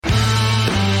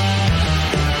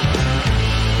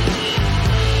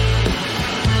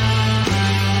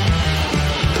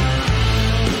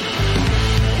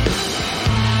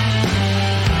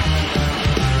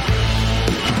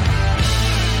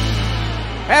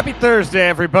Happy Thursday,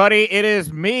 everybody. It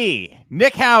is me,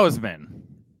 Nick Hausman.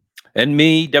 And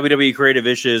me, WWE Creative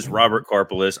Issues, Robert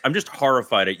Karpelis. I'm just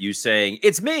horrified at you saying,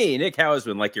 it's me, Nick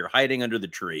Hausman, like you're hiding under the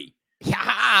tree.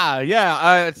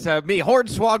 Yeah, it's me,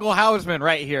 Hornswoggle Hausman,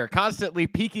 right here, constantly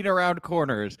peeking around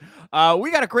corners. We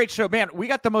got a great show, man. We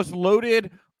got the most loaded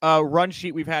run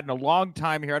sheet we've had in a long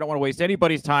time here. I don't want to waste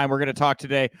anybody's time. We're going to talk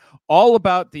today all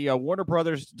about the Warner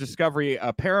Brothers Discovery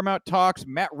Paramount talks.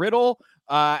 Matt Riddle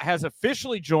has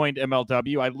officially joined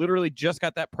MLW. I literally just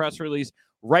got that press release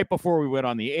right before we went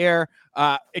on the air.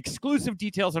 Exclusive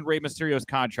details on Rey Mysterio's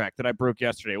contract that I broke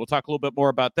yesterday. We'll talk a little bit more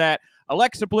about that.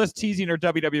 Alexa Bliss teasing her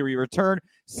WWE return.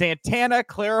 Santana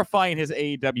clarifying his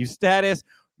AEW status.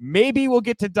 Maybe we'll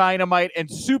get to Dynamite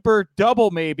and super double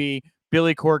maybe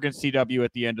Billy Corgan CW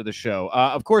at the end of the show.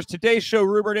 Of course, today's show,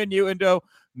 Rumored Innuendo,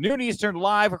 noon Eastern,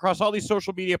 live across all these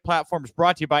social media platforms,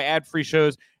 brought to you by ad-free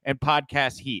shows and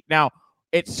podcast heat. Now,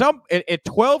 at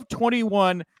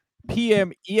 12:21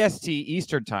 p.m. EST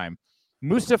Eastern Time,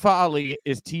 Mustafa Ali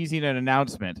is teasing an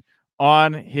announcement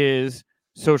on his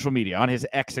social media, on his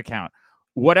X account.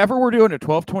 Whatever we're doing at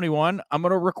 12:21, I'm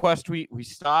going to request we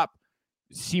stop,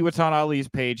 see what's on Ali's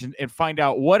page, and find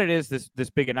out what it is, this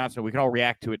big announcement. We can all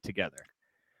react to it together.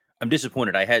 I'm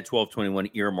disappointed. I had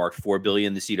 12:21 earmarked $4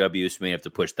 billion. The CW, so may have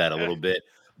to push that a little bit.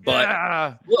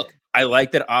 But look, I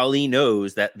like that Ali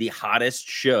knows that the hottest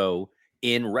show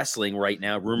in wrestling right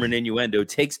now, Rumor and Innuendo,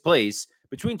 takes place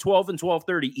between 12 and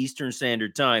 12:30 Eastern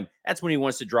Standard Time. That's when he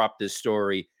wants to drop this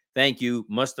story. Thank you,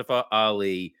 Mustafa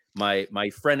Ali, my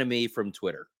frenemy from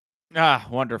Twitter.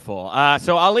 Wonderful.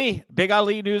 So Ali, big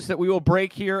Ali news that we will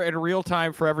break here in real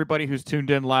time for everybody who's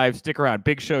tuned in live. Stick around.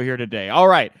 Big show here today. All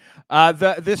right.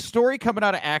 This story coming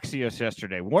out of Axios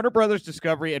yesterday. Warner Brothers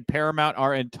Discovery and Paramount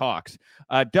are in talks.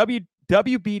 WBD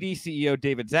CEO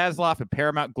David Zaslav and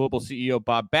Paramount Global CEO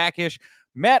Bob Bakish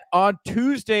met on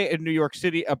Tuesday in New York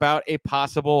City about a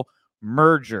possible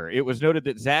merger. It was noted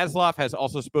that Zaslav has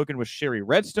also spoken with Sherry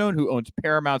Redstone, who owns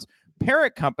Paramount's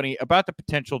parent company, about the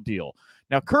potential deal.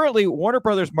 Now, currently, Warner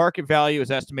Brothers' market value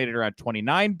is estimated around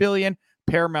 $29 billion.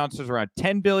 Paramount's is around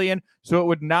 $10 billion. So it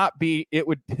would not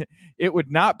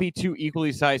be two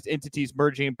equally sized entities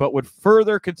merging, but would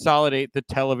further consolidate the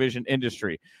television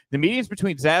industry. The meetings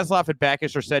between Zaslav and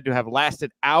Bakish are said to have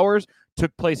lasted hours,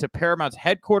 took place at Paramount's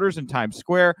headquarters in Times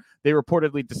Square. They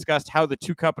reportedly discussed how the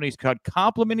two companies could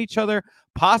complement each other,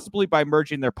 possibly by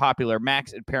merging their popular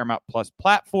Max and Paramount Plus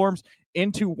platforms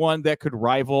into one that could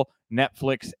rival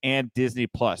Netflix and Disney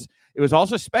Plus. It was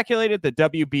also speculated that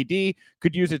WBD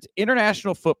could use its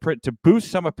international footprint to boost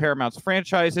some of Paramount's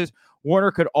franchises.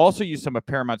 Warner could also use some of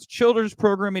Paramount's children's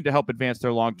programming to help advance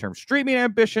their long-term streaming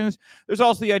ambitions. There's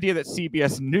also the idea that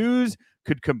CBS News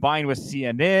could combine with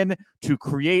CNN to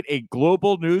create a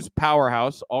global news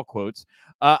powerhouse, all quotes.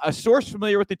 A source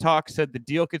familiar with the talk said the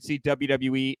deal could see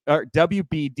WBD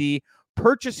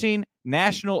purchasing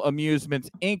National Amusements,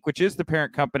 Inc., which is the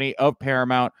parent company of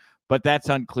Paramount, but that's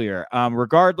unclear.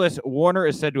 Regardless, Warner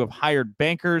is said to have hired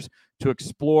bankers to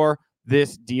explore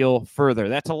this deal further.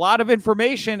 That's a lot of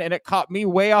information, and it caught me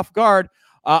way off guard.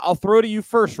 I'll throw to you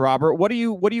first, Robert. What do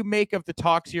you make of the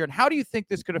talks here, and how do you think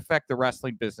this could affect the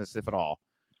wrestling business, if at all?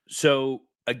 So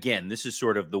again, this is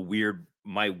sort of the weird,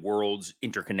 my worlds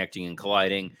interconnecting and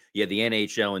colliding. You had the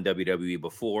NHL and WWE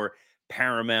before,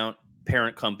 Paramount,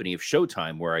 parent company of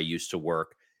Showtime, where I used to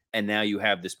work. And now you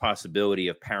have this possibility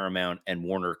of Paramount and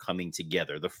Warner coming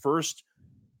together. The first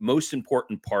most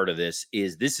important part of this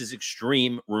is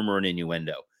extreme rumor and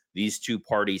innuendo. These two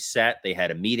parties sat, they had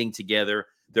a meeting together.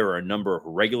 There are a number of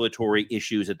regulatory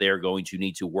issues that they are going to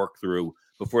need to work through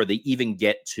before they even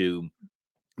get to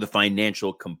the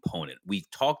financial component. We've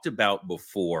talked about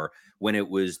before, when it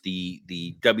was the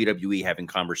WWE having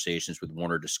conversations with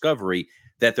Warner Discovery,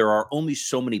 that there are only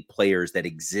so many players that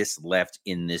exist left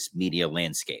in this media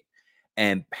landscape.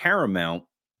 And Paramount,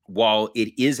 while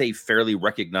it is a fairly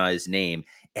recognized name,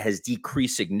 has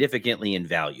decreased significantly in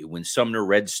value. When Sumner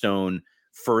Redstone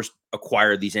first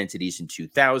acquired these entities in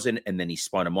 2000, and then he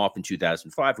spun them off in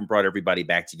 2005 and brought everybody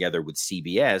back together with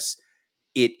CBS,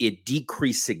 it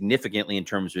decreased significantly in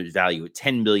terms of its value at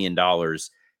 $10 billion.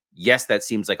 Yes, that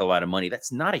seems like a lot of money.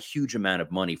 That's not a huge amount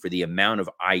of money for the amount of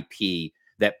IP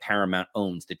that Paramount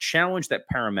owns. The challenge that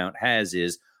Paramount has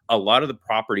is a lot of the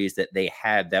properties that they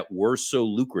had that were so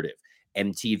lucrative,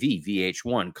 MTV,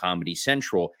 VH1, Comedy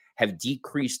Central, have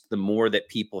decreased the more that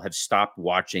people have stopped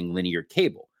watching linear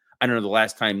cable. I don't know the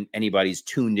last time anybody's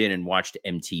tuned in and watched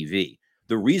MTV.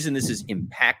 The reason this is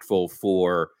impactful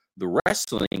for the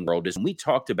wrestling world is when we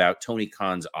talked about Tony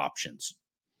Khan's options.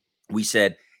 We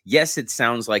said, yes, it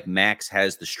sounds like Max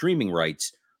has the streaming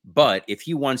rights, But if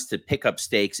he wants to pick up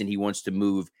stakes and he wants to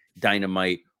move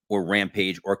Dynamite or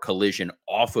Rampage or Collision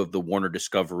off of the Warner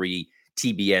Discovery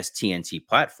TBS TNT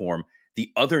platform,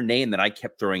 the other name that I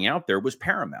kept throwing out there was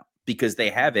Paramount, because they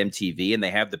have MTV and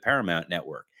they have the Paramount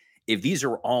network. If these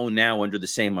are all now under the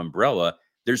same umbrella,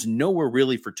 there's nowhere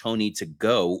really for Tony to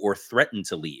go or threaten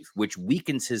to leave, which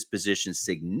weakens his position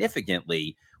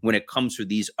significantly when it comes to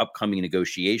these upcoming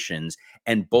negotiations,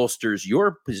 and bolsters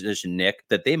your position, Nick,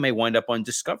 that they may wind up on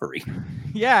Discovery.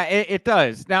 Yeah, it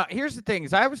does. Now, here's the thing: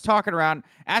 is I was talking around,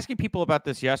 asking people about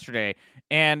this yesterday,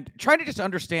 and trying to just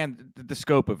understand the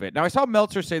scope of it. Now, I saw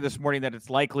Meltzer say this morning that it's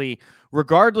likely,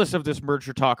 regardless of this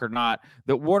merger talk or not,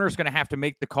 that Warner's going to have to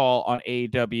make the call on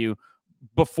AEW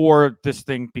before this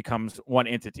thing becomes one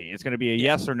entity. It's going to be a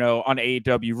yes or no on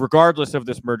AEW, regardless of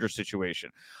this merger situation.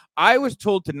 I was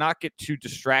told to not get too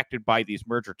distracted by these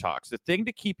merger talks. The thing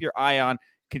to keep your eye on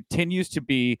continues to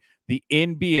be the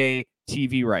NBA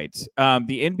TV rights.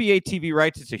 The NBA TV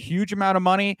rights, it's a huge amount of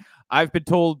money. I've been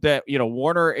told that,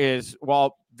 Warner is,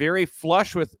 while very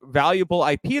flush with valuable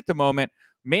IP at the moment,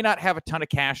 may not have a ton of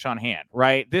cash on hand,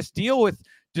 right? This deal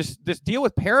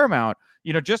with Paramount,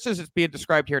 just as it's being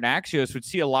described here in Axios, would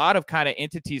see a lot of kind of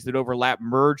entities that overlap,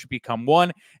 merge, become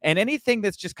one, and anything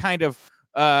that's just kind of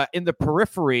in the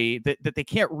periphery that they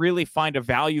can't really find a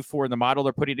value for in the model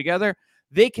they're putting together,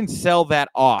 they can sell that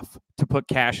off to put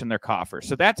cash in their coffers.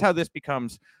 So that's how this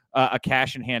becomes a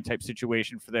cash in hand type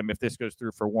situation for them if this goes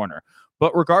through for Warner.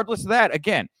 But regardless of that,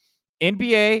 again,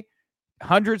 NBA,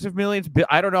 hundreds of millions,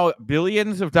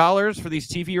 billions of dollars for these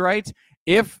TV rights.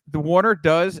 If the Warner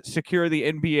does secure the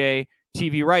NBA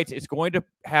TV rights, they're going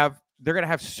to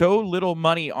have so little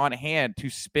money on hand to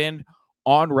spend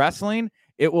on wrestling,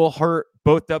 it will hurt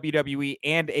both WWE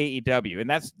and AEW. And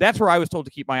that's where I was told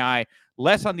to keep my eye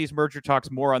less on these merger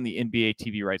talks, more on the NBA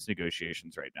TV rights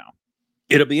negotiations right now.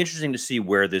 It'll be interesting to see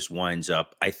where this winds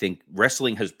up. I think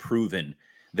wrestling has proven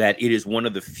that it is one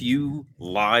of the few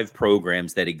live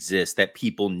programs that exist that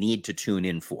people need to tune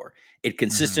in for. It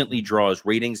consistently draws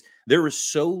ratings. There is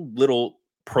so little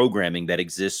programming that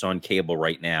exists on cable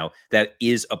right now that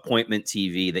is appointment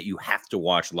TV that you have to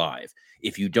watch live.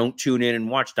 If you don't tune in and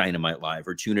watch Dynamite live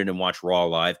or tune in and watch Raw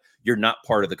live, you're not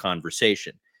part of the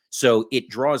conversation. So it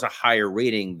draws a higher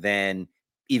rating than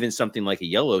even something like a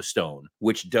Yellowstone,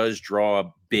 which does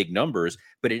draw big numbers,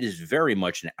 but it is very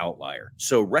much an outlier.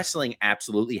 So wrestling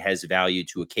absolutely has value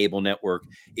to a cable network.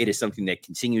 It is something that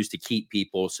continues to keep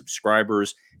people,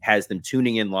 subscribers, has them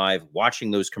tuning in live, watching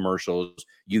those commercials.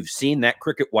 You've seen that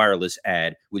Cricket Wireless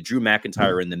ad with Drew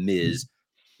McIntyre and The Miz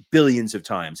billions of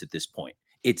times at this point.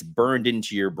 It's burned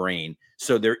into your brain.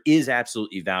 So there is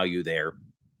absolutely value there.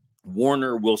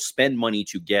 Warner will spend money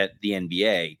to get the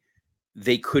NBA.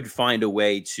 They could find a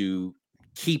way to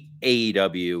keep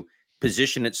AEW,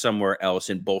 position it somewhere else,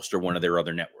 and bolster one of their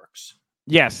other networks.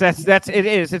 Yes, that's it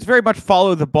is. It's very much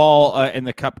follow the ball in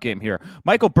the cup game here.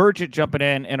 Michael Burgett jumping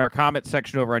in our comment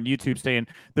section over on YouTube saying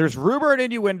there's rumor and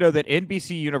innuendo that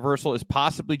NBC Universal is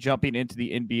possibly jumping into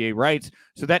the NBA rights.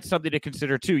 So that's something to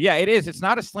consider too. Yeah, it is. It's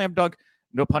not a slam dunk.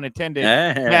 No pun intended.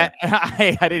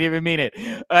 I didn't even mean it.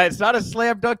 It's not a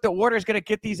slam dunk that Warner's going to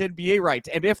get these NBA rights.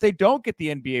 And if they don't get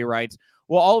the NBA rights,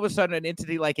 well, all of a sudden an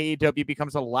entity like AEW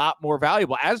becomes a lot more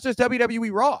valuable, as does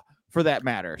WWE Raw for that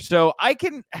matter. So I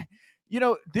can,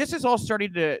 this is all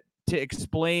starting to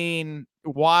explain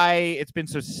why it's been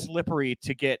so slippery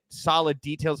to get solid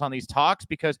details on these talks,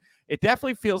 because it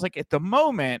definitely feels like at the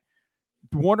moment,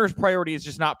 Warner's priority is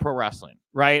just not pro wrestling,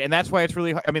 right? And that's why it's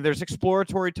really, there's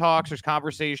exploratory talks, there's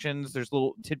conversations, there's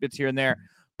little tidbits here and there,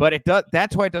 but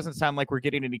that's why it doesn't sound like we're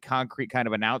getting any concrete kind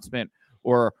of announcement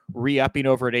or re-upping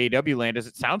over at AEW land, as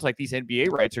it sounds like these NBA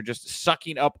rights are just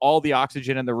sucking up all the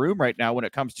oxygen in the room right now when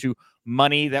it comes to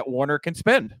money that Warner can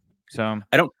spend. So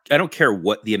I don't care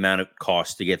what the amount of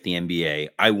cost to get the NBA.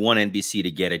 I want NBC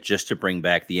to get it just to bring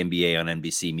back the NBA on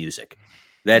NBC Music.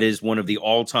 That is one of the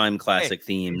all-time classic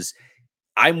themes.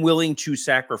 I'm willing to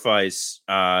sacrifice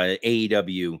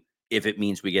AEW if it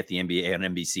means we get the NBA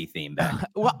and NBC theme back.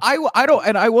 Well, I don't,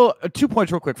 and I will. 2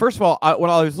 points real quick. First of all, when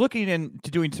I was looking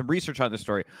into doing some research on this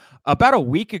story, about a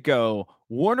week ago,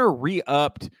 Warner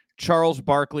re-upped Charles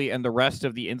Barkley and the rest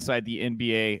of the Inside the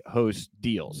NBA host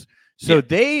deals. So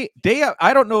they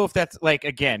I don't know if that's like,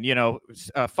 again,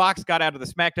 Fox got out of the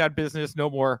SmackDown business. No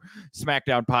more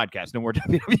SmackDown podcast, no more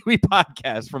WWE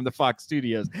podcast from the Fox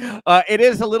studios. It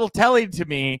is a little telling to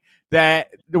me that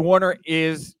the Warner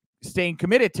is staying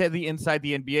committed to the Inside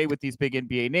the NBA with these big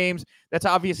NBA names. That's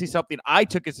obviously something I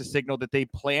took as a signal that they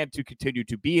plan to continue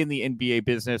to be in the NBA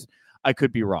business. I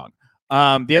could be wrong. Go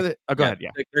ahead. Yeah,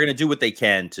 they're going to do what they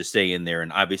can to stay in there,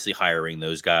 and obviously hiring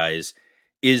those guys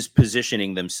is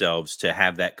positioning themselves to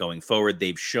have that going forward.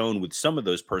 They've shown with some of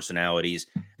those personalities,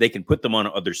 they can put them on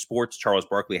other sports. Charles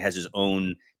Barkley has his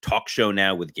own talk show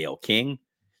now with Gayle King.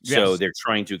 So Yes. they're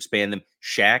trying to expand them.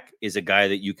 Shaq is a guy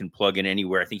that you can plug in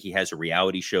anywhere. I think he has a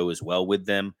reality show as well with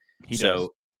them. He so does.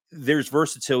 there's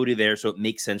versatility there. So it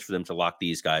makes sense for them to lock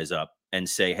these guys up and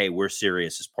say, hey, we're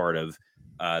serious as part of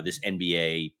this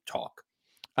NBA talk.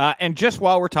 And just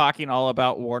while we're talking all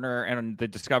about Warner and the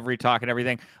Discovery talk and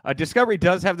everything, Discovery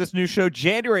does have this new show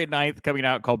January 9th coming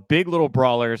out called Big Little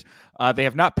Brawlers. They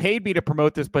have not paid me to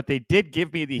promote this, but they did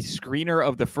give me the screener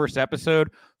of the first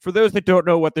episode. For those that don't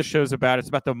know what this show's about, it's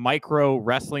about the Micro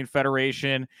Wrestling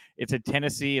Federation. It's in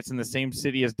Tennessee. It's in the same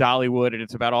city as Dollywood, and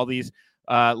it's about all these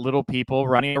little people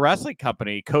running a wrestling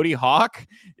company. Cody Hawk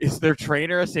is their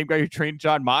trainer, same guy who trained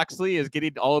John Moxley, is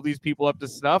getting all of these people up to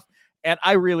snuff. And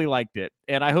I really liked it.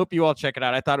 And I hope you all check it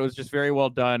out. I thought it was just very well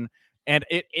done. And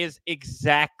it is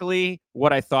exactly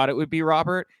what I thought it would be,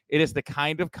 Robert. It is the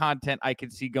kind of content I can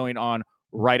see going on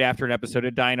right after an episode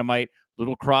of Dynamite,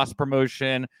 little cross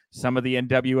promotion, some of the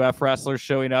NWF wrestlers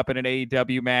showing up in an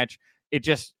AEW match. It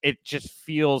just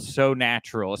feels so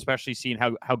natural, especially seeing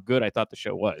how good I thought the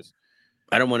show was.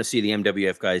 I don't want to see the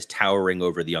MWF guys towering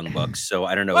over the Young Bucks. So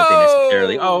I don't know if they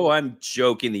necessarily, I'm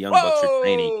joking. The Young Bucks are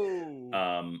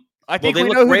tiny. I think they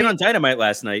looked great on Dynamite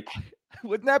last night.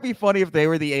 Wouldn't that be funny if they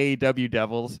were the AEW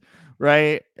Devils,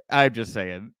 right? I'm just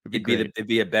saying. It'd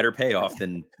be a better payoff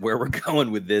than where we're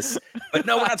going with this. But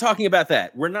no, we're not talking about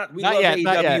that. We're not. We love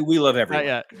AEW. We love everyone.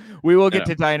 Not yet. We will get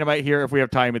to Dynamite here if we have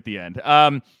time at the end.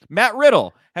 Matt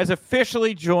Riddle has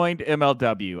officially joined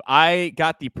MLW. I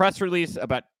got the press release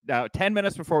about 10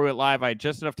 minutes before we went live. I had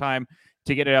just enough time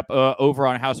to get it up over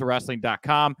on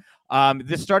houseofwrestling.com.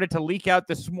 This started to leak out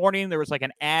this morning. There was like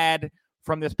an ad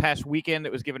from this past weekend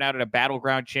that was given out at a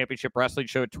Battleground Championship Wrestling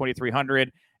show at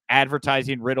 2300,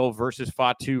 advertising Riddle versus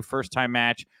Fatu first-time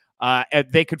match.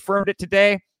 They confirmed it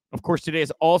today. Of course, today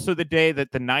is also the day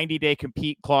that the 90-day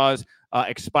compete clause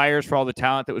expires for all the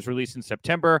talent that was released in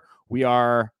September. We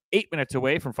are 8 minutes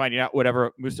away from finding out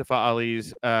whatever Mustafa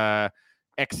Ali's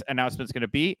X announcement is going to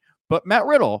be. But Matt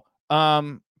Riddle,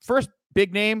 first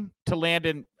big name to land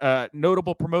in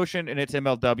notable promotion, and it's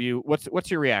MLW. What's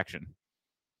your reaction?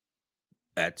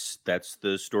 That's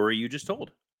the story you just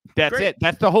told. That's Great. It.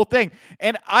 That's the whole thing.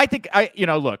 And I think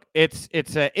look, it's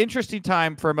an interesting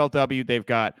time for MLW. They've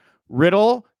got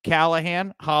Riddle,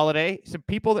 Callahan, Holiday, some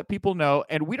people that people know,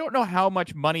 and we don't know how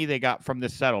much money they got from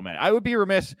this settlement. I would be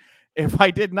remiss if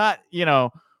I did not,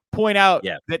 point out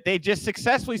that they just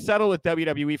successfully settled with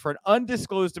WWE for an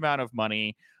undisclosed amount of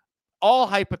money. All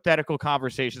hypothetical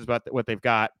conversations about what they've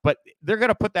got, but they're going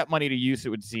to put that money to use, it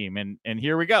would seem. And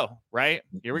here we go, right?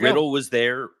 Here we go. Riddle was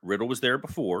there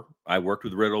before. I worked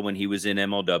with Riddle when he was in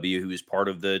MLW. He was part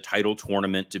of the title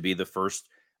tournament to be the first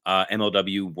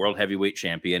MLW World Heavyweight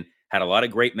Champion. Had a lot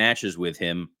of great matches with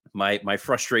him. My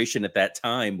frustration at that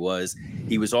time was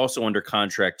he was also under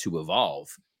contract to Evolve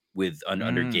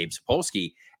under Gabe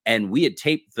Sapolsky. And we had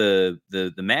taped the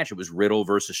match. It was Riddle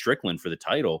versus Strickland for the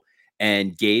title.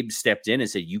 And Gabe stepped in and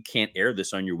said, you can't air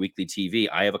this on your weekly TV.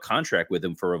 I have a contract with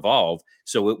him for Evolve.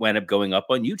 So it wound up going up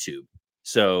on YouTube.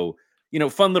 So,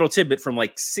 fun little tidbit from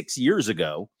like 6 years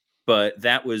ago. But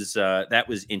that was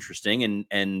interesting.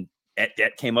 And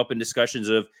that came up in discussions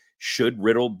of should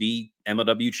Riddle be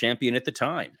MLW champion at the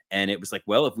time? And it was like,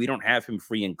 well, if we don't have him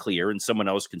free and clear and someone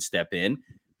else can step in,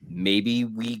 maybe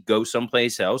we go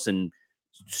someplace else. And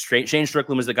Shane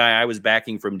Strickland was the guy I was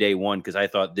backing from day one because I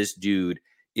thought this dude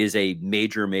is a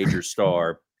major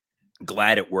star.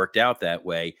 Glad it worked out that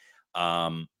way.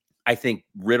 I think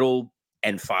Riddle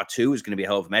and Fatu is going to be a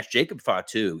hell of a match. Jacob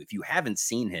Fatu, if you haven't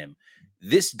seen him,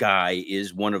 this guy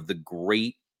is one of the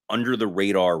great under the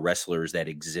radar wrestlers that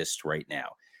exist right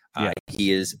now.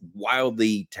 He is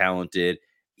wildly talented.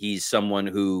 He's someone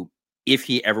who, if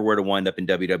he ever were to wind up in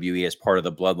WWE as part of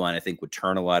the bloodline, I think would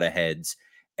turn a lot of heads.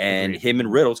 And him and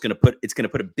Riddle, it's going to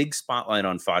put a big spotlight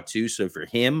on Fatu. So for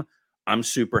him, I'm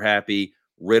super happy.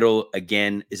 Riddle,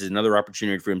 again, is another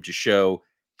opportunity for him to show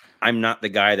I'm not the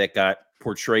guy that got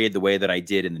portrayed the way that I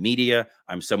did in the media.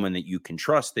 I'm someone that you can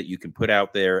trust, that you can put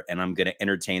out there, and I'm going to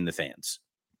entertain the fans.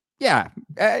 Yeah,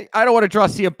 I don't want to draw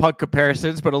CM Punk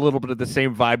comparisons, but a little bit of the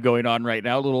same vibe going on right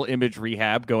now, a little image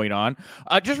rehab going on.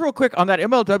 Just real quick on that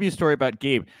MLW story about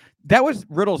Gabe, that was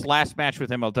Riddle's last match with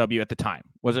MLW at the time,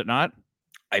 was it not?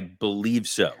 I believe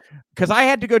so. Because I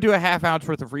had to go do a half ounce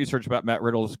worth of research about Matt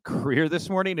Riddle's career this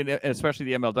morning, and especially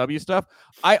the MLW stuff.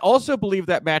 I also believe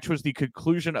that match was the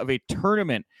conclusion of a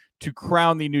tournament to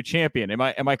crown the new champion.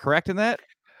 Am I correct in that?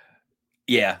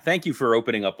 Yeah, thank you for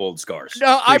opening up old scars.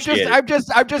 No, Appreciate it. I'm just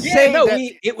Yeah, saying no,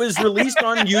 that. it was released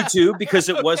on YouTube because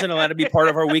it wasn't allowed to be part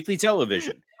of our weekly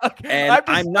television. Okay, And I'm just.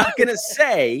 I'm not going to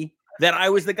say that I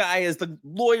was the guy as the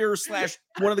lawyer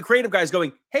 / one of the creative guys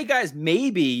going, hey guys,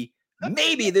 maybe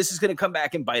this is going to come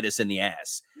back and bite us in the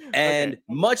ass. And Okay.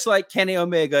 much like Kenny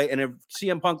Omega in a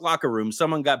CM Punk locker room,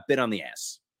 someone got bit on the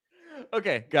ass.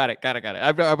 Okay, got it.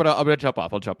 I'm gonna jump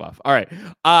off. I'll jump off. All right.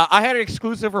 I had an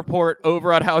exclusive report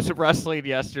over on House of Wrestling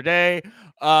yesterday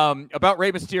about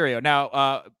Rey Mysterio.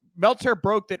 Now, Meltzer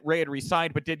broke that Rey had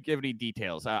resigned, but didn't give any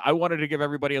details. I wanted to give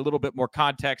everybody a little bit more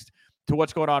context to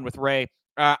what's going on with Rey.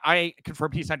 I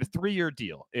confirmed he signed a 3-year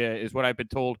deal, is what I've been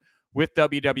told, with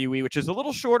WWE, which is a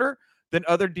little shorter than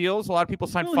other deals. A lot of people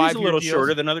sign 5-year deals. He's a little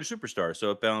shorter than other superstars,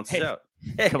 so it balances out.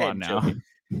 Come on now. Joking.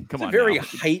 Come it's on, a very now.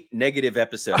 height negative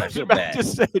episode. I feel bad.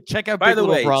 Just say, check out. By Big the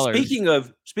Little way, Brawlers.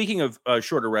 speaking of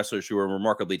shorter wrestlers who are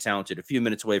remarkably talented, a few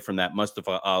minutes away from that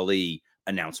Mustafa Ali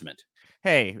announcement.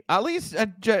 Hey, at least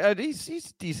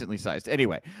he's decently sized.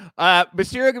 Anyway,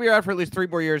 Mysterio can be around for at least 3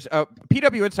 more years.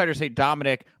 PW insiders say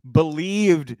Dominic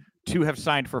believed to have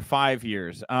signed for 5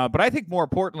 years. But I think more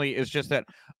importantly is just that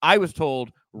I was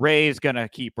told Rey's going to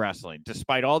keep wrestling.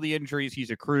 Despite all the injuries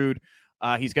he's accrued,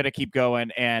 he's going to keep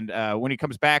going. And when he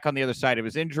comes back on the other side of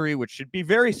his injury, which should be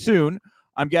very soon,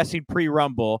 I'm guessing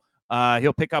pre-Rumble,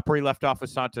 he'll pick up where he left off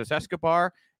with Santos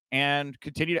Escobar and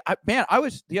continue to, I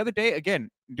was the other day, again,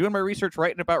 doing my research,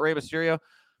 writing about Rey Mysterio,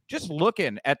 just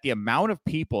looking at the amount of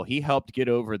people he helped get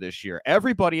over this year.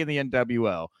 Everybody in the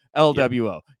NWO,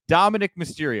 LWO, yep. Dominic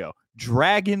Mysterio,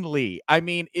 Dragon Lee. I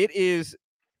mean, it is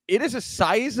a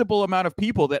sizable amount of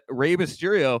people that Rey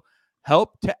Mysterio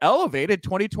helped to elevate in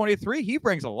 2023. He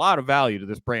brings a lot of value to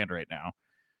this brand right now.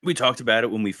 We talked about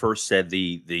it when we first said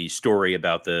the story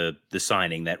about the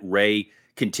signing, that Rey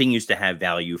continues to have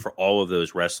value for all of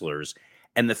those wrestlers.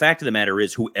 And the fact of the matter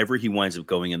is, whoever he winds up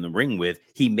going in the ring with,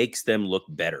 he makes them look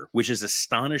better, which is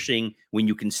astonishing when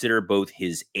you consider both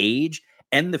his age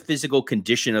and the physical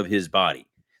condition of his body,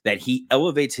 that he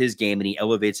elevates his game and he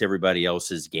elevates everybody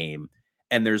else's game.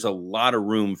 And there's a lot of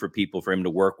room for people for him to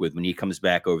work with when he comes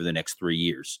back over the next 3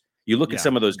 years. You look at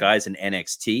some of those guys in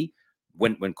NXT,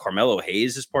 when Carmelo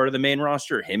Hayes is part of the main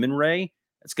roster, him and Rey,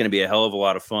 it's going to be a hell of a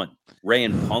lot of fun. Rey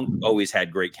and Punk always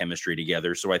had great chemistry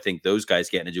together, so I think those guys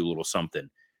getting to do a little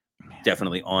something.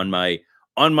 Definitely on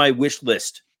my wish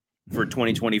list for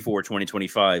 2024,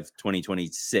 2025,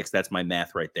 2026. That's my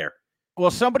math right there.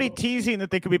 Well, somebody teasing that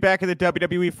they could be back in the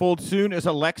WWE fold soon is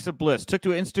Alexa Bliss. Took to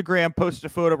Instagram, posted a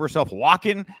photo of herself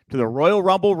walking to the Royal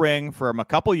Rumble ring from a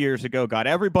couple years ago, got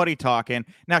everybody talking.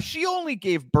 Now, she only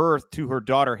gave birth to her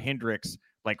daughter Hendrix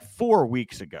like 4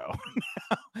 weeks ago.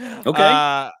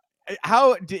 Okay.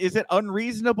 How is it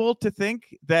unreasonable to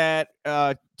think that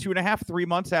 2.5, 3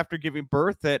 months after giving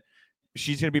birth that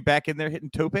she's going to be back in there hitting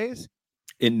topes?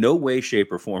 In no way,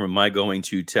 shape, or form am I going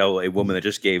to tell a woman that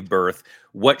just gave birth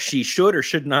what she should or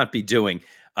should not be doing.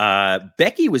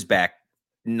 Becky was back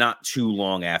not too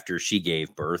long after she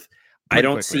gave birth. I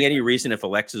don't see any reason, if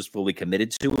Alexa's fully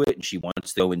committed to it and she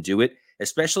wants to go and do it,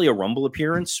 especially a Rumble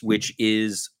appearance, which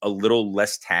is a little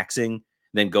less taxing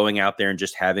than going out there and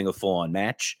just having a full-on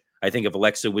match. I think if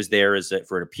Alexa was there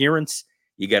for an appearance,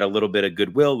 you get a little bit of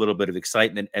goodwill, a little bit of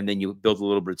excitement, and then you build a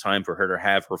little bit of time for her to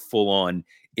have her full-on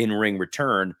in-ring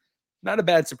return. Not a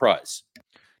bad surprise.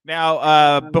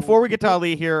 Now, before we get to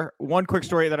Ali here, one quick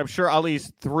story that I'm sure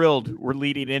Ali's thrilled we're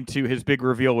leading into his big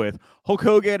reveal with. Hulk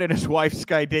Hogan and his wife,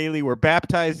 Sky Daly, were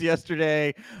baptized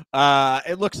yesterday.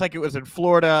 It looks like it was in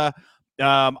Florida.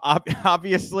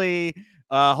 Obviously,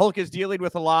 Hulk is dealing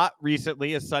with a lot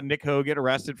recently. His son, Nick Hogan,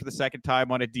 arrested for the second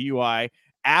time on a DUI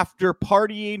after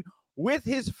partying with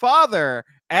his father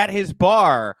at his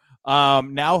bar.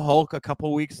 Now Hulk, a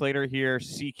couple weeks later here,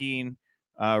 seeking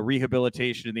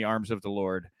rehabilitation in the arms of the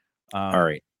Lord. All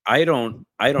right. I don't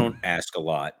ask a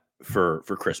lot for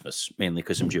Christmas, mainly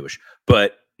because I'm Jewish.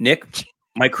 But Nick,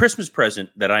 my Christmas present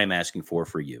that I am asking for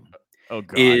you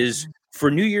is for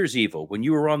New Year's Eve, when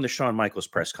you were on the Shawn Michaels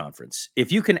press conference,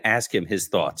 if you can ask him his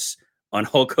thoughts on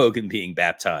Hulk Hogan being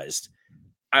baptized,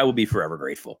 I will be forever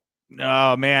grateful.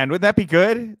 Oh man, would that be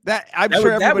good? I'm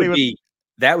sure everybody would.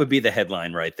 That would be the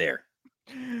headline right there.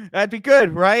 That'd be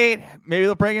good, right? Maybe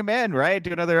they'll bring him in, right?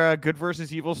 Do another good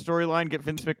versus evil storyline. Get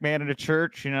Vince McMahon into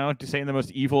church, to saying the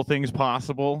most evil things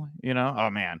possible. Oh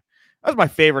man, that was my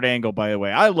favorite angle, by the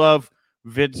way. I love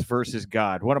Vince versus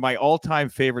God. One of my all-time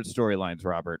favorite storylines,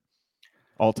 Robert.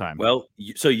 All time. Well,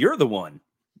 so you're the one.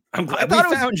 I'm glad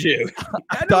we found you.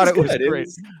 I thought it was great.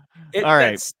 All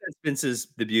right. That's Vince's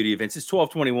the beauty of Vince. It's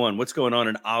 12:21. What's going on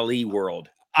in Ali world?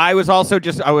 I was also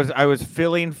I was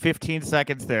filling 15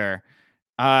 seconds there.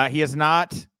 He has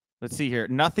not. Let's see here.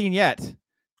 Nothing yet.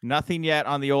 Nothing yet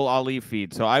on the old Ali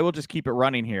feed. So I will just keep it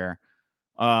running here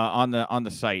on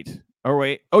the site. Oh,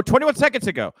 wait. Oh, 21 seconds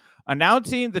ago.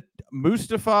 Announcing the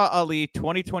Mustafa Ali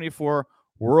 2024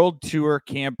 World Tour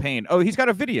campaign. Oh, he's got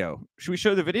a video. Should we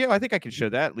show the video? I think I can show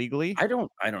that legally. I don't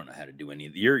know how to do any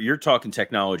of you're talking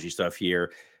technology stuff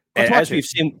here. Let's And watch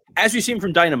as we've seen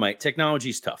from Dynamite,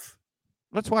 technology's tough.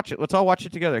 Let's watch it. Let's all watch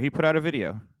it together. He put out a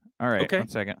video. All right. Okay. 1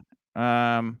 second.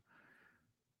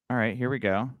 All right, here we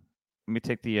go. Let me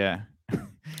take the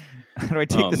how do I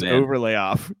take this overlay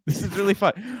off? This is really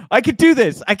fun. I could do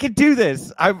this.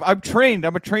 I'm trained.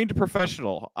 I'm a trained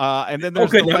professional. And then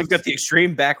there's now we've got the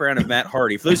extreme background of Matt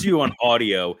Hardy. For those of you on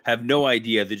audio have no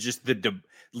idea that just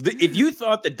if you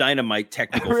thought the Dynamite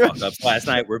technical fuck-ups last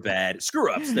night were bad,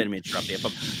 screw ups, then interrupt you.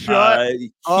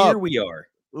 Here we are.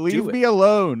 Leave me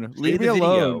alone. Leave me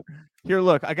alone. Here,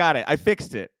 look, I got it. I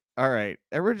fixed it. All right.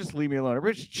 Everyone just leave me alone.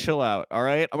 Everybody just chill out. All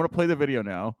right. I'm going to play the video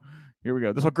now. Here we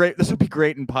go. This will be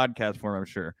great in podcast form, I'm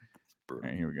sure. All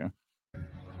right, here we go.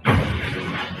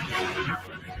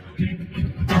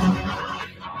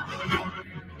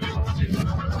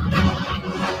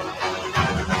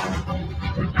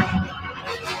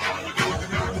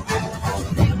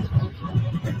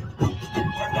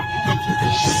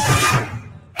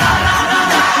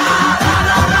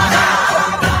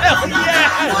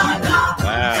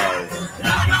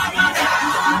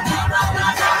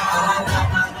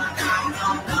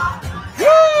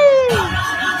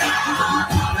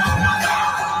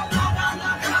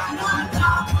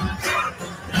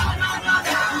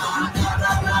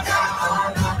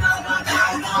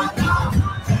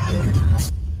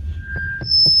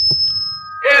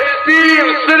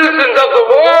 Citizens of the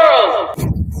world,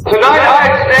 tonight I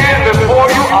stand before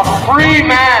you a free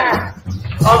man,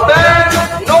 a man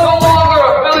no longer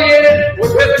affiliated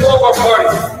with his former party.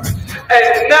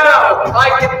 And now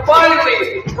I can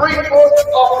finally bring forth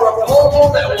a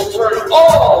proposal that will turn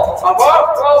all of our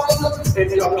problems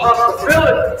into a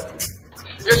possibility.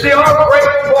 You see, our great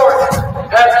sport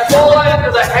has fallen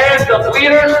into the hands of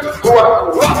leaders who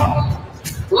are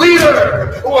corrupt,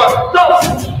 leaders who are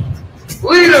selfish,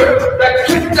 leaders that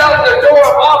kicked out the door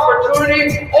of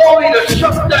opportunity only to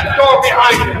shut that door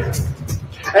behind them.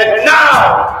 And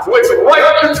now, with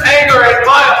righteous anger in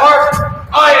my heart,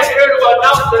 I am here to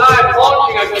announce that I am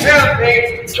launching a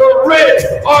campaign to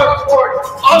rid our sport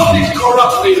of these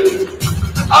corrupt leaders.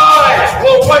 I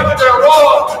will right their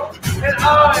wrongs, and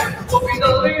I will be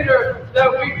the leader that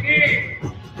we need,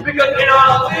 because in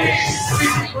our league we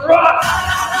trust.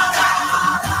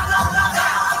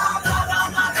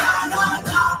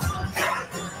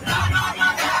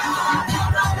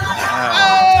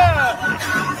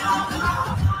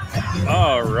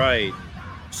 All right.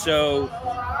 So,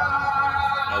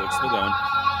 it's still going.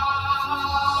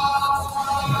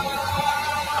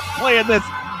 Playing this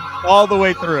all the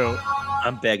way through.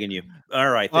 I'm begging you. All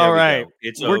right. All right.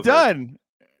 We're over. Done.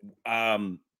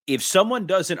 If someone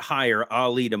doesn't hire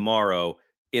Ali tomorrow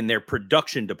in their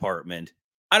production department,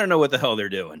 I don't know what the hell they're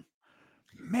doing.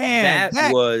 Man,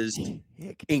 that was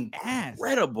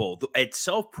incredible. At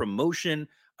self-promotion.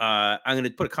 I'm going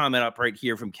to put a comment up right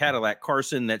here from Cadillac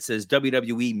Carson that says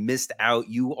WWE missed out.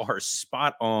 You are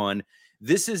spot on.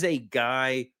 This is a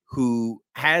guy who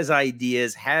has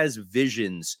ideas, has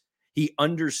visions. He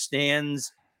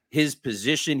understands his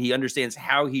position. He understands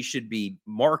how he should be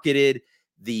marketed.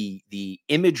 The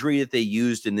imagery that they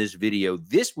used in this video.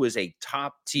 This was a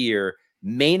top tier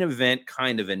main event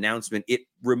kind of announcement.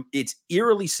 It's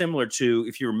eerily similar to,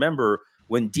 if you remember,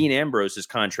 when Dean Ambrose's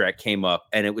contract came up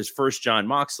and it was first Jon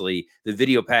Moxley, the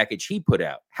video package he put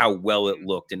out, how well it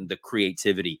looked and the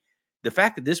creativity. The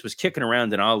fact that this was kicking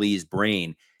around in Ali's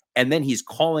brain, and then he's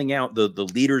calling out the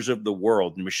leaders of the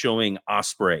world and was showing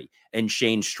Ospreay and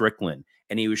Shane Strickland,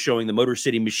 and he was showing the Motor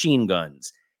City Machine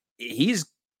Guns. He's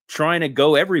trying to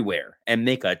go everywhere and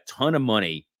make a ton of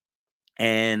money.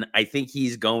 And I think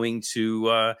he's going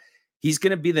to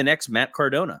be the next Matt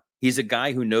Cardona. He's a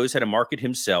guy who knows how to market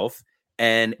himself.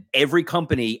 And every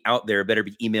company out there better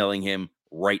be emailing him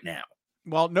right now.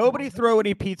 Well, nobody throw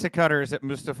any pizza cutters at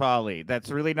Mustafa Ali.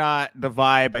 That's really not the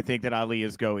vibe I think that Ali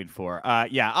is going for.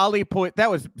 Ali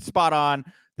that was spot on.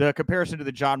 The comparison to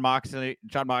the Jon Moxley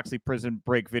prison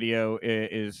break video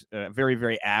is very,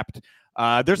 very apt.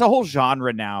 There's a whole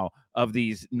genre now of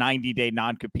these 90-day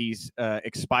non-competes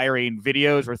expiring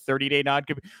videos or 30-day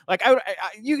non-compete. Like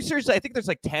you seriously, I think there's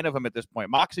like 10 of them at this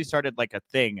point. Moxley started like a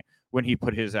thing when he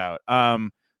put his out.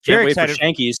 Very excited for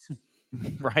Shankies.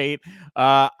 Right.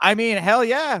 I mean, hell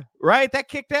yeah. Right. That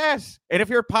kicked ass. And if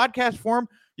you're a podcast form,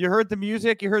 you heard the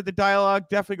music, you heard the dialogue,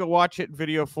 definitely go watch it in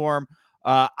video form.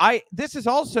 This is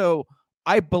also,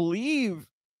 I believe,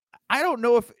 I don't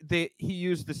know if he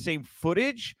used the same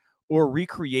footage or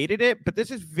recreated it, but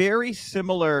this is very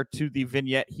similar to the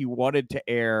vignette he wanted to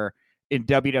air in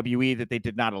WWE that they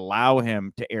did not allow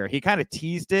him to air. He kind of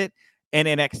teased it in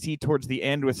NXT towards the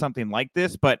end with something like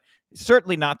this, but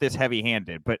certainly not this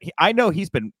heavy-handed. But I know he's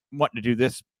been wanting to do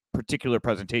this particular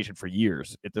presentation for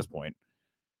years at this point.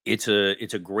 It's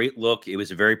a great look. It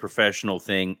was a very professional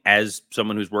thing. As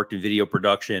someone who's worked in video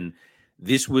production,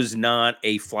 this was not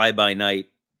a fly-by-night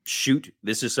shoot.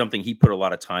 This is something he put a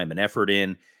lot of time and effort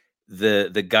in.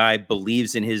 The guy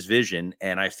believes in his vision,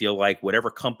 and I feel like whatever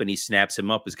company snaps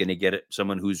him up is going to get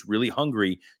someone who's really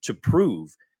hungry to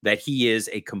prove that he is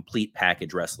a complete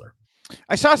package wrestler.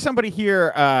 I saw somebody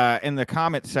here in the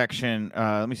comment section.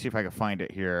 Let me see if I can find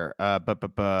it here. Oh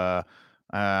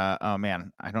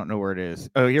man, I don't know where it is.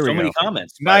 Oh, here we go. So many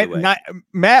comments.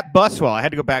 Matt Buswell. I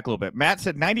had to go back a little bit. Matt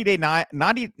said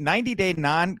 90-day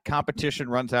non-competition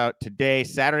runs out today.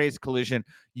 Saturday's Collision.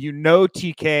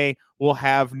 TK will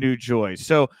have new joys.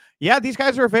 So yeah, these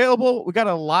guys are available. We got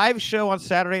a live show on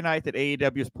Saturday night that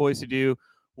AEW is poised to do.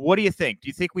 What do you think? Do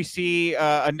you think we see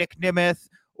a Nick Nemeth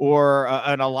or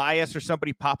an Elias or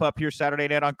somebody pop up here Saturday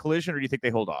night on Collision, or do you think they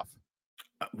hold off?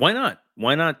 Why not?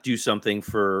 Why not do something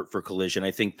for Collision?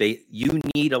 I think you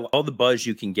need all the buzz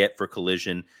you can get for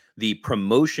Collision. The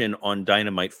promotion on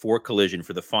Dynamite for Collision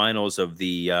for the finals of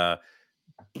the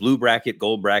blue bracket,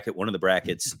 gold bracket, one of the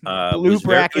brackets. Blue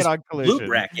bracket on Collision. Blue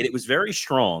bracket. It was very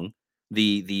strong.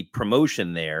 The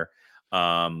promotion there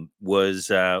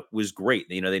was great.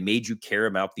 They made you care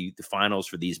about the finals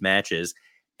for these matches.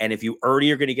 And if you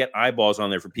already are going to get eyeballs on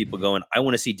there for people going, I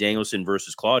want to see Danielson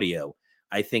versus Claudio,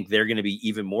 I think they're going to be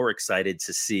even more excited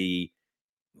to see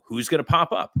who's going to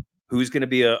pop up, who's going to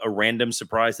be a random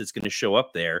surprise that's going to show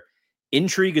up there.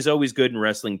 Intrigue is always good in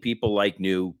wrestling. People like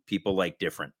new, people like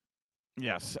different.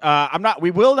 Yes. We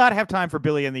will not have time for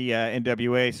Billy and the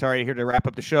NWA. Sorry, here to wrap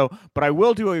up the show, but I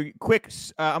will do a quick,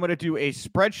 I'm going to do a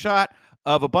spread shot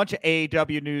of a bunch of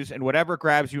AEW news and whatever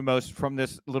grabs you most from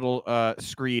this little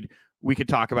screed we could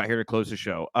talk about here to close the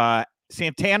show.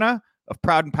 Santana of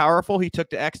Proud and Powerful, he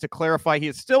took to X to clarify he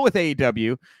is still with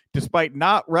AEW despite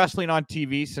not wrestling on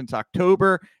TV since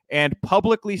October and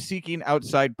publicly seeking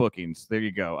outside bookings. There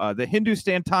you go. The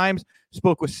Hindustan Times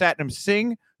spoke with Satnam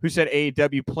Singh, who said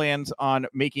AEW plans on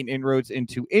making inroads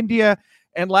into India.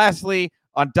 And lastly,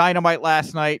 on Dynamite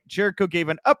last night, Jericho gave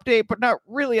an update, but not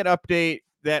really an update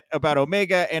about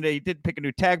Omega, and he did pick a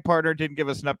new tag partner, didn't give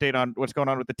us an update on what's going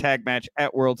on with the tag match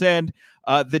at World's End.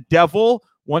 The Devil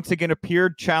once again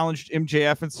appeared, challenged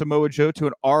MJF and Samoa Joe to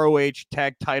an ROH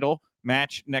tag title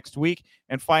match next week.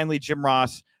 And finally, Jim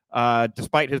Ross,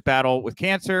 despite his battle with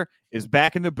cancer, is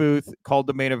back in the booth, called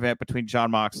the main event between Jon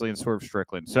Moxley and Swerve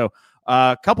Strickland. So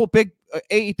a couple big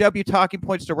AEW talking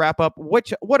points to wrap up.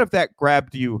 What of that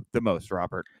grabbed you the most,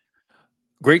 Robert?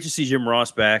 Great to see Jim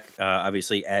Ross back.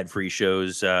 Obviously, ad-free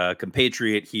shows,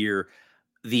 compatriot here.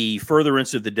 The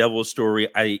furtherance of the Devil story,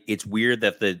 it's weird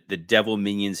that the Devil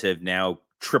minions have now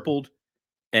tripled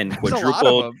and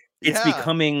quadrupled.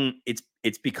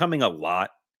 It's becoming a lot.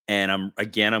 And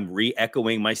I'm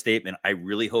re-echoing my statement. I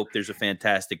really hope there's a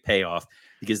fantastic payoff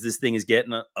because this thing is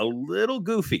getting a little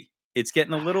goofy. It's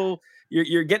getting a little.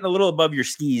 You're getting a little above your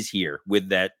skis here with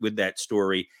that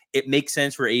story. It makes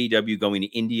sense for AEW going to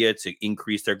India to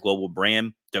increase their global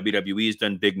brand. WWE has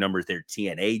done big numbers there.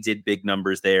 TNA did big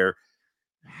numbers there.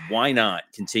 Why not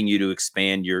continue to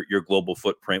expand your global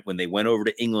footprint? When they went over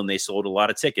to England, they sold a lot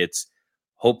of tickets.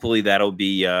 Hopefully that'll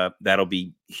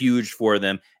be huge for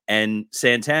them. And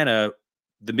Santana,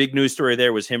 the big news story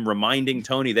there was him reminding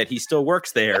Tony that he still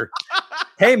works there.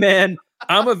 Hey man,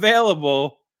 I'm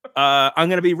available. I'm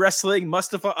going to be wrestling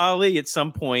Mustafa Ali at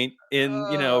some point in,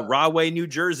 Rahway, New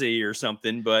Jersey or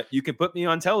something, but you can put me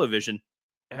on television.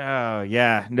 Oh,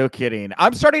 yeah. No kidding.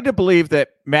 I'm starting to believe that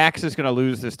Max is going to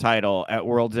lose this title at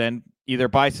World's End, either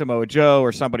by Samoa Joe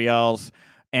or somebody else.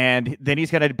 And then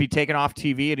he's going to be taken off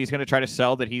TV and he's going to try to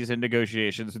sell that he's in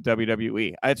negotiations with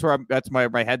WWE. That's where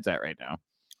my head's at right now.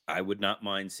 I would not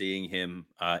mind seeing him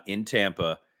in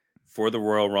Tampa for the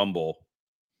Royal Rumble,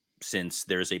 since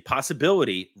there's a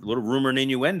possibility, a little rumor and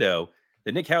innuendo,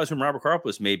 that Nick Howes and Robert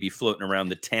Karpos may be floating around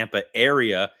the Tampa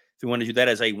area. If you want to do that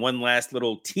as one last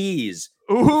little tease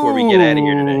before we get out of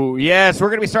here today. Yes, we're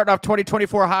going to be starting off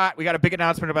 2024 hot. We got a big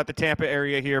announcement about the Tampa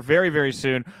area here very, very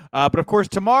soon. But of course,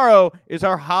 tomorrow is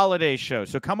our holiday show.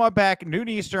 So come on back, noon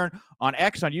Eastern, on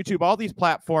X, on YouTube, all these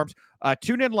platforms.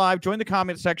 Tune in live. Join the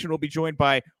comment section. We'll be joined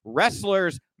by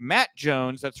Wrestlers Matt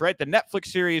Jones. That's right, the Netflix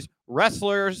series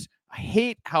Wrestlers. I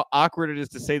hate how awkward it is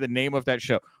to say the name of that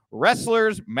show.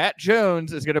 Wrestlers Matt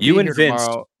Jones is going to be You here and Vince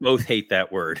tomorrow. both hate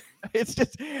that word. It's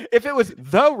just, if it was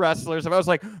the Wrestlers, if I was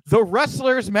like, the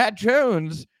Wrestlers Matt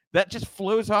Jones, that just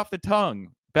flows off the tongue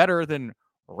better than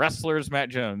Wrestlers Matt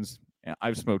Jones. Yeah,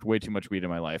 I've smoked way too much weed in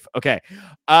my life. Okay.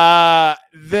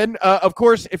 Then, of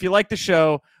course, if you like the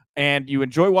show and you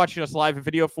enjoy watching us live in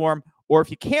video form, or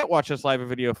if you can't watch us live in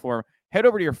video form, head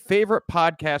over to your favorite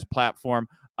podcast platform.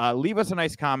 Leave us a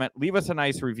nice comment. Leave us a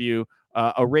nice review,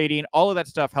 a rating. All of that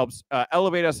stuff helps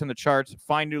elevate us in the charts,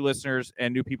 find new listeners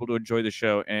and new people to enjoy the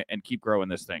show and keep growing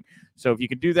this thing. So if you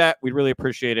can do that, we'd really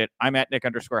appreciate it. I'm at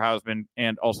Nick_Hausman,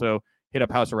 and also hit up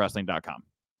houseofwrestling.com.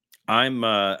 I'm,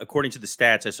 according to the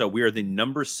stats I saw, we are the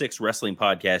number 6 wrestling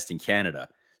podcast in Canada.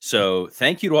 So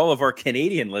thank you to all of our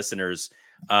Canadian listeners.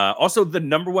 Also the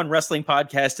number 1 wrestling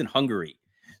podcast in Hungary.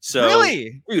 So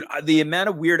really, dude, the amount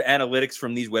of weird analytics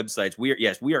from these websites,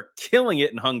 we are killing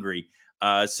it in Hungary.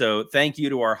 So thank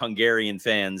you to our Hungarian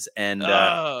fans. And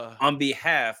on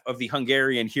behalf of the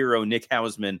Hungarian hero, Nick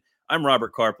Hausman, I'm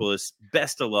Robert Karpelis.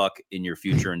 Best of luck in your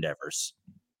future endeavors.